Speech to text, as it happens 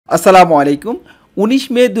আসসালামু আলাইকুম। ১৯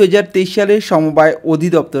 মে ২০২৩ সালে সমবায়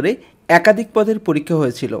অধিদপ্তরে একাধিক পদের পরীক্ষা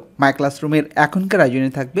হয়েছিল। মাই ক্লাসরুমের এখনকার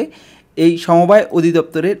আয়োজনে থাকবে এই সমবায়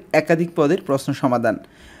অধিদপ্তরের একাধিক পদের প্রশ্ন সমাধান।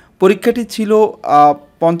 পরীক্ষাটি ছিল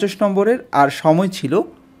 ৫০ নম্বরের আর সময় ছিল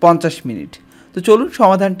 ৫০ মিনিট। তো চলুন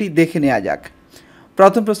সমাধানটি দেখে নেওয়া যাক।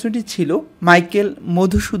 প্রথম প্রশ্নটি ছিল মাইকেল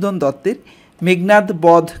মধুসূদন দত্তের মেঘনাদ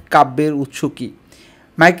বধ কাব্যের উৎস কী?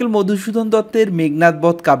 মাইকেল মধুসূদন দত্তের মেঘনাদ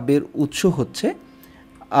বধ কাব্যের উৎস হচ্ছে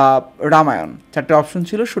রামায়ণ। চারটে অপশন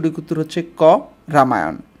ছিল, সঠিক উত্তর হচ্ছে ক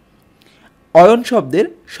রামায়ণ। অয়ন শব্দের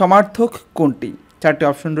সমার্থক কোনটি? চারটে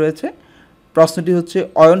অপশন রয়েছে, প্রশ্নটি হচ্ছে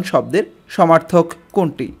অয়ন শব্দের সমার্থক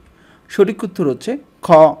কোনটি? সঠিক উত্তর হচ্ছে খ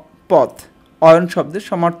পথ। অয়ন শব্দের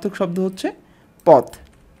সমার্থক শব্দ হচ্ছে পথ।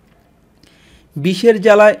 বিষের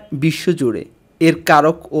জ্বালায় বিশ্বজুড়ে এর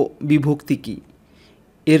কারক ও বিভক্তি কী?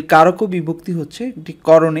 এর কারক ও বিভক্তি হচ্ছে একটি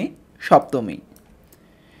করণে সপ্তমী।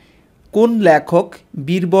 কোন লেখক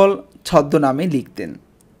বীরবল ছদ্মনামে লিখতেন?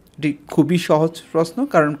 এটি খুবই সহজ প্রশ্ন,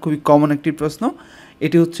 কারণ খুবই কমন একটি প্রশ্ন।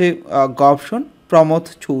 এটি হচ্ছে গ অপশন প্রমথ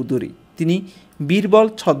চৌধুরী, তিনি বীরবল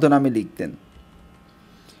ছদ্মনামে লিখতেন।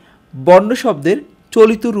 বর্ণ শব্দের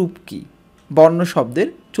চলিত রূপ কী? বর্ণ শব্দের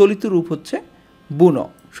চলিত রূপ হচ্ছে বুনো।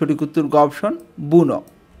 সঠিক উত্তর গ অপশন বুনো।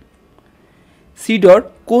 সিডর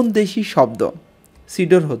কোন দেশি শব্দ?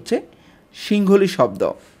 সিডর হচ্ছে সিংহলি শব্দ।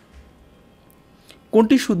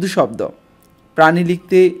 কোনটি শুদ্ধ শব্দ? প্রাণী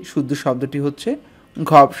লিখতে শুদ্ধ শব্দটি হচ্ছে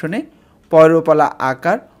ঘ অপশনে পয়রপালা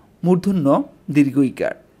আকার মূর্ধন্য দীর্ঘ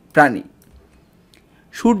ইকার প্রাণী।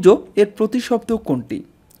 সূর্য এর প্রতিশব্দ কোনটি?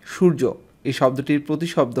 সূর্য এই শব্দটির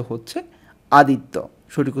প্রতিশব্দ হচ্ছে আদিত্য।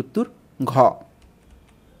 সঠিক উত্তর ঘ।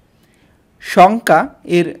 শঙ্কা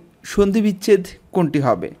এর সন্ধিবিচ্ছেদ কোনটি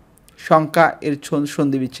হবে? শঙ্কা এর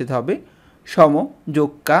সন্ধিবিচ্ছেদ হবে সম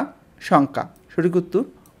যোগকা শঙ্কা। সঠিক উত্তর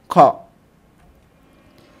খ।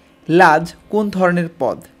 লাজ কোন ধরনের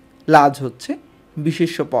পদ? লাজ হচ্ছে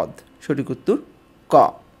বিশেষ্য পদ। সঠিক উত্তর ক।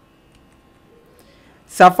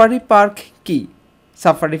 সাফারি পার্ক কি?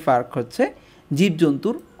 সাফারি পার্ক হচ্ছে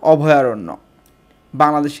জীবজন্তুর অভয়ারণ্য।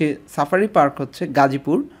 বাংলাদেশে সাফারি পার্ক হচ্ছে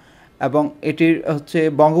গাজীপুর, এবং এটির হচ্ছে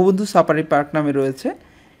বঙ্গবন্ধু সাফারি পার্ক নামে রয়েছে।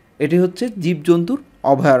 এটি হচ্ছে জীবজন্তুর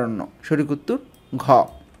অভয়ারণ্য। সঠিক উত্তর ঘ।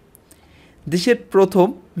 দেশের প্রথম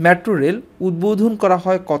মেট্রো রেল উদ্বোধন করা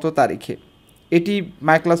হয় কত তারিখে? এটি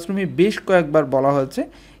মাই ক্লাসরুমে বেশ কয়েকবার বলা হয়েছে।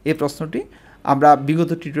 এই প্রশ্নটি আমরা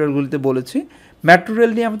বিগত টিউটোরিয়ালগুলিতে বলেছি। মেট্রো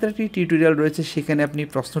রেল নিয়ে আমাদের একটি টিউটোরিয়াল রয়েছে, সেখানে আপনি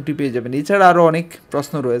প্রশ্নটি পেয়ে যাবেন। এছাড়া আরও অনেক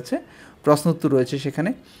প্রশ্ন রয়েছে, প্রশ্নোত্তর রয়েছে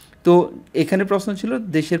সেখানে। তো এখানে প্রশ্ন ছিল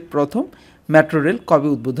দেশের প্রথম মেট্রো রেল কবে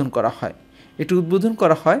উদ্বোধন করা হয়? এটি উদ্বোধন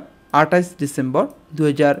করা হয় 28 ডিসেম্বর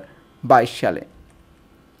 2022 সালে।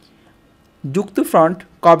 যুক্তফ্রন্ট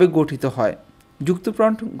কবে গঠিত হয়?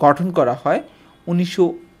 যুক্তফ্রন্ট গঠন করা হয়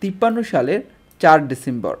 1953 সালের 4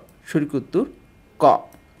 ডিসেম্বর। সঠিক উত্তর ক।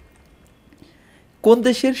 কোন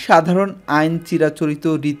দেশের সাধারণ আইন চিরাচরিত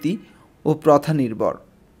রীতি ও প্রথা নির্ভর?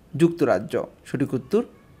 যুক্তরাজ্য। সঠিক উত্তর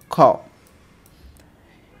খ।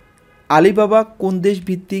 আলিবাবা কোন দেশ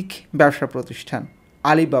ভিত্তিক ব্যবসা প্রতিষ্ঠান?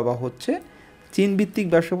 আলিবাবা হচ্ছে চীন ভিত্তিক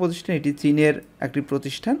ব্যবসা প্রতিষ্ঠান। এটি চীনের একটি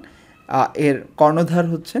প্রতিষ্ঠান। এর কর্ণধার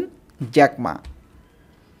হচ্ছেন জ্যাকমা।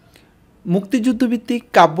 মুক্তিযুদ্ধ ভিত্তিক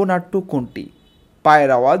কাব্যনাট্য কোনটি? পায়ের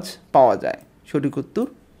আওয়াজ পাওয়া যায়। সঠিক উত্তর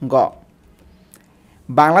গ।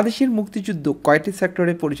 বাংলাদেশের মুক্তিযুদ্ধ কয়টি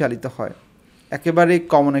সেক্টরে পরিচালিত হয়? একেবারে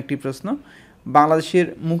কমন একটি প্রশ্ন। বাংলাদেশের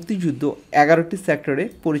মুক্তিযুদ্ধ 11টি সেক্টরে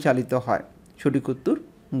পরিচালিত হয়। সঠিক উত্তর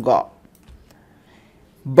গ।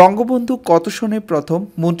 বঙ্গবন্ধু কত সনে প্রথম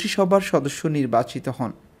মন্ত্রিসভার সদস্য নির্বাচিত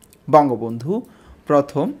হন? বঙ্গবন্ধু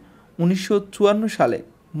প্রথম 1954 সালে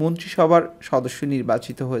মন্ত্রিসভার সদস্য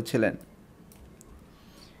নির্বাচিত হয়েছিলেন।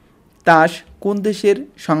 তাস কোন দেশের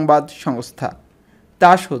সংবাদ সংস্থা?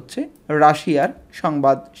 তাস হচ্ছে রাশিয়ার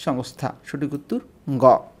সংবাদ সংস্থা। সঠিক উত্তর গ।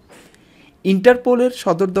 ইন্টারপোলের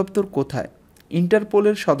সদর দপ্তর কোথায়?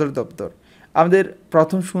 ইন্টারপোলের সদর দপ্তর আমাদের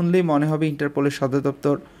প্রথম শুনলেই মনে হবে ইন্টারপোলের সদর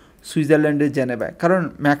দপ্তর সুইজারল্যান্ডের জেনেভায়, কারণ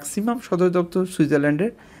ম্যাক্সিমাম সদর দপ্তর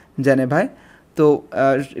সুইজারল্যান্ডের জেনেভায়। তো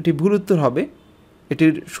এটি ভুল উত্তর হবে।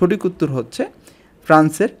 এটির সঠিক উত্তর হচ্ছে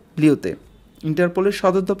ফ্রান্সের লিওতে। ইন্টারপোলের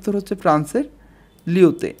সদর দপ্তর হচ্ছে ফ্রান্সের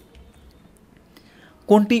লিওতে।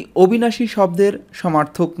 কোনটি অবিনাশী শব্দের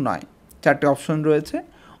সমার্থক নয়? চারটি অপশন রয়েছে।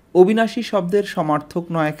 অবিনাশী শব্দের সমার্থক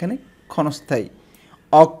নয় এখানে ক্ষণস্থায়ী।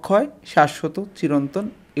 অক্ষয়, শাশ্বত, চিরন্তন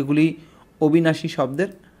এগুলি অবিনাশী শব্দের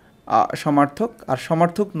সমার্থক, আর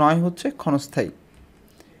সমার্থক নয় হচ্ছে ক্ষণস্থায়ী।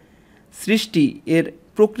 সৃষ্টি এর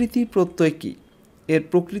প্রকৃতি প্রত্যয় কী? এর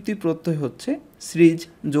প্রকৃতি প্রত্যয় হচ্ছে সৃজ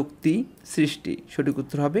যুক্তি সৃষ্টি। সঠিক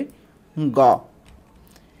উত্তর হবে গ।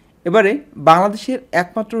 এবারে বাংলাদেশের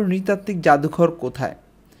একমাত্র নৃতাত্ত্বিক জাদুঘর কোথায়?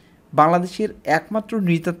 বাংলাদেশের একমাত্র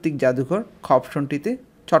নৃতাত্ত্বিক জাদুঘর খ অপশনটিতে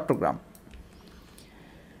চট্টগ্রাম।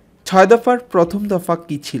 6 দফার প্রথম দফা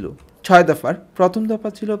কী ছিল? 6 দফার প্রথম দফা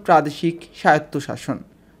ছিল প্রাদেশিক স্বায়ত্তশাসন।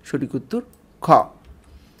 সঠিক উত্তর খ।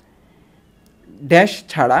 ড্যাশ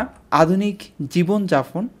ছাড়া আধুনিক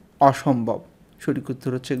জীবনযাপন অসম্ভব। সঠিক উত্তর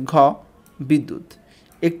হচ্ছে ঘ, বিদ্যুৎ।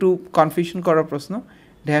 একটু কনফিউশন করার প্রশ্ন।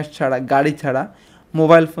 ড্যাশ ছাড়া, গাড়ি ছাড়া,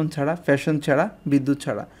 মোবাইল ফোন ছাড়া, ফ্যাশন ছাড়া, বিদ্যুৎ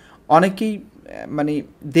ছাড়া। অনেকেই মানে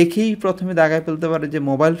দেখেই প্রথমে দাগায় ফেলতে পারে যে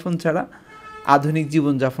মোবাইল ফোন ছাড়া আধুনিক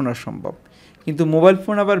জীবনযাপন অসম্ভব, কিন্তু মোবাইল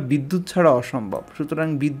ফোন আবার বিদ্যুৎ ছাড়া অসম্ভব। সুতরাং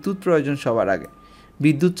বিদ্যুৎ প্রয়োজন সবার আগে।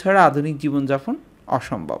 বিদ্যুৎ ছাড়া আধুনিক জীবনযাপন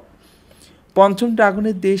অসম্ভব। পঞ্চম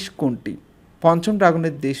ড্রাগনের দেশ কোনটি? পঞ্চম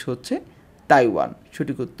ড্রাগনের দেশ হচ্ছে তাইওয়ান।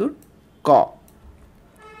 সঠিক উত্তর ক।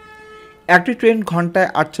 একটি ট্রেন ঘন্টায়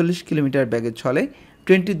 48 কিলোমিটার বেগে চলে।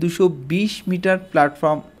 ট্রেনটি 220 মিটার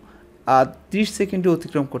প্ল্যাটফর্ম 30 সেকেন্ডে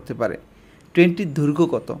অতিক্রম করতে পারে। ট্রেনটির দৈর্ঘ্য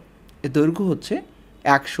কত? এর দৈর্ঘ্য হচ্ছে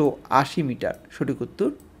 180 মিটার। সঠিক উত্তর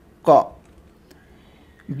ক।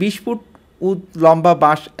 20 ফুট লম্বা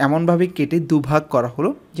বাঁশ এমনভাবে কেটে দুভাগ করা হলো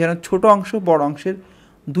যেন ছোট অংশ বড় অংশের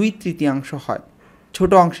 2/3 হয়।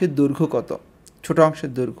 ছোট অংশের দৈর্ঘ্য কত? ছোট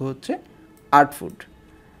অংশের দৈর্ঘ্য হচ্ছে 8 ফুট।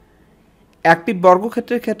 একটি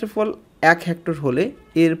বর্গক্ষেত্রের ক্ষেত্রফল 1 হেক্টর হলে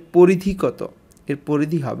এর পরিধি কত? এর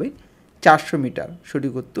পরিধি হবে 400 মিটার।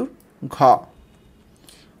 সঠিক উত্তর ঘ।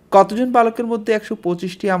 কতজন বালকের মধ্যে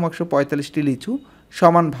 125টি আম 145টি লিচু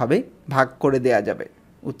সমানভাবে ভাগ করে দেয়া যাবে?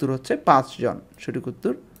 উত্তর হচ্ছে 5 জন। সঠিক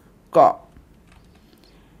উত্তর ক।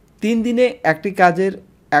 3 দিনে একটি কাজের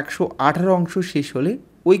 118 অংশ শেষ হলে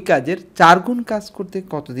ওই কাজের 4 গুণ কাজ করতে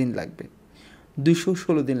কতদিন লাগবে?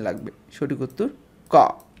 216 দিন লাগবে। সঠিক উত্তর ক।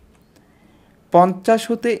 50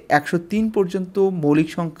 হতে 103 পর্যন্ত মৌলিক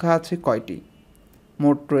সংখ্যা আছে কয়টি?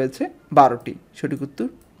 মোট রয়েছে 12টি। সঠিক উত্তর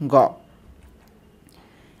গ।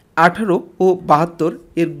 18 ও 72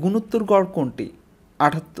 এর গুণোত্তর গড় কোনটি?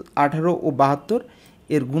 18 ও 72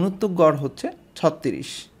 এর গুণোত্তর গড় হচ্ছে 36।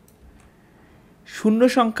 শূন্য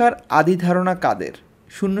সংখ্যার আদি ধারণা কাদের?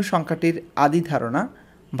 শূন্য সংখ্যাটির আদি ধারণা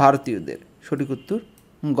ভারতীয়দের। সঠিক উত্তর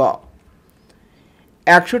গ।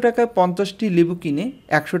 100 টাকায় 50টি লেবু কিনে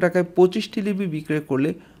 100 টাকায় 25টি লেবু বিক্রয় করলে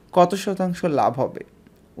কত শতাংশ লাভ হবে?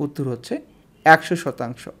 উত্তর হচ্ছে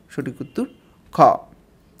 100%। সঠিক উত্তর খ।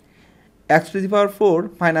 x⁴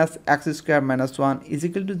 মাইনাস x² - 1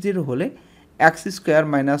 = 0 হলে x²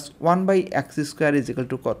 -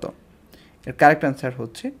 1/x² কত? এর কারেক্ট অ্যান্সার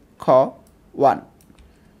হচ্ছে খ 1।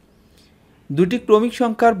 দুটি ক্রমিক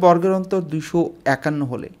সংখ্যার বর্গের অন্তর 251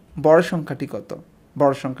 হলে বড় সংখ্যাটি কত?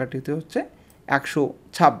 বড় সংখ্যাটিতে হচ্ছে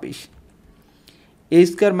 126। a²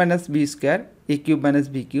 - b² a³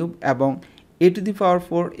 - b³ এবং a⁴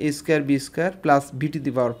 a²b² প্লাস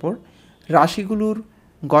b⁴ রাশিগুলোর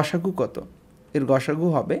গসাগু কত? এর গসাগু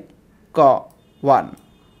হবে ক 1।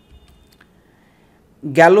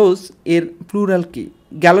 গ্যালোস এর প্লুরাল কি?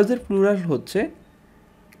 গ্যালোজের প্লুরাল হচ্ছে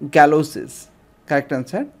গ্যালোসেস। কারেক্ট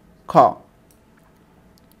অ্যান্সার খ।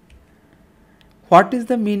 What is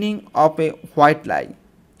the meaning of a white lie?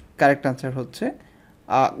 Correct answer হচ্ছে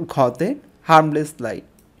ঘতে হার্মলেস লাই।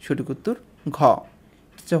 সঠিক উত্তর ঘ।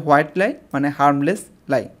 হোয়াইট লাই মানে harmless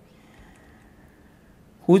lie.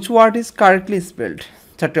 Which word is correctly spelled?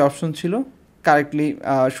 4টে option ছিল। কারেক্টলি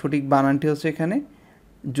সঠিক বানানটি হচ্ছে এখানে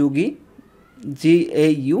যোগী,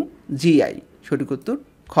 GAUGI। সঠিক উত্তর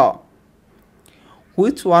খ।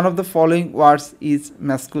 Which one of the following words is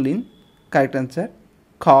masculine? Correct answer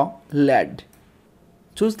খ lad.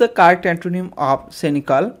 Choose the correct antonym of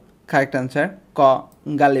সেনিকাল? Correct answer ক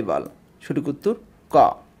গালিবাল। সঠিক উত্তর ক।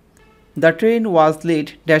 The train was late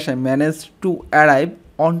dash I manage to arrive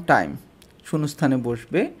on time. শূন্যস্থানে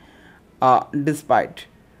বসবে despite.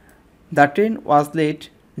 The train was late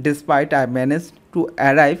despite I manage to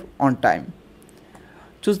arrive on time.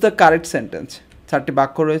 Choose the correct sentence. 4টি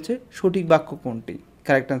বাক্য রয়েছে, সঠিক বাক্য কোনটি?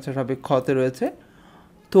 কারেক্ট অ্যান্সার হবে খতে রয়েছে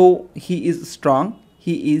তো he is strong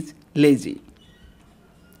he is lazy.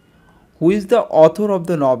 Who is the author of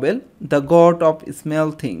the novel the god of small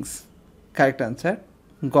things? Correct answer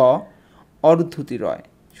গ অরুন্ধতী রয়।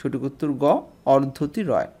 সঠিক উত্তর গ অরুন্ধতী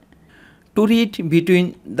রয়। To read between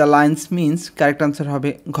the lines means? Correct answer হবে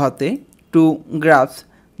ঘতে two grasp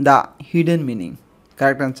the hidden meaning.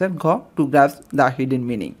 Correct answer ঘ two grasp the hidden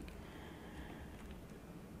meaning.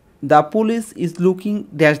 The police is looking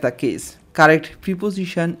dash the case. Correct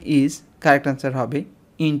preposition is? Correct answer হবে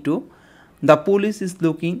into. The police is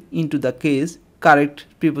looking into the case. Correct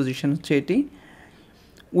preposition হচ্ছে এটি।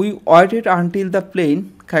 We weighted until the plane.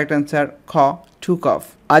 Correct answer খ took off.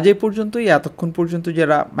 আজ এই পর্যন্তই। এতক্ষণ পর্যন্ত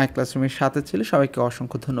যারা মাই ক্লাসরুমের সাথে ছিল সবাইকে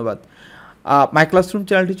অসংখ্য ধন্যবাদ। মাই ক্লাসরুম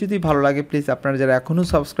চ্যানেলটি যদি ভালো লাগে প্লিজ আপনারা যারা এখনও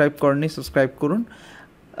সাবস্ক্রাইব করেননি সাবস্ক্রাইব করুন,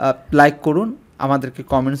 লাইক করুন আমাদেরকে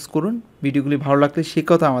কমেন্টস করুন। ভিডিওগুলি ভালো লাগলে সে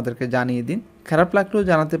কথা আমাদেরকে জানিয়ে দিন। খারাপ লাগলেও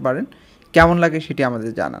জানাতে পারেন। কেমন লাগে সেটি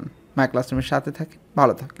আমাদের জানান। মাই ক্লাসরুমের সাথে থাকেন,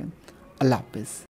 ভালো থাকেন। আল্লাহ হাফেজ।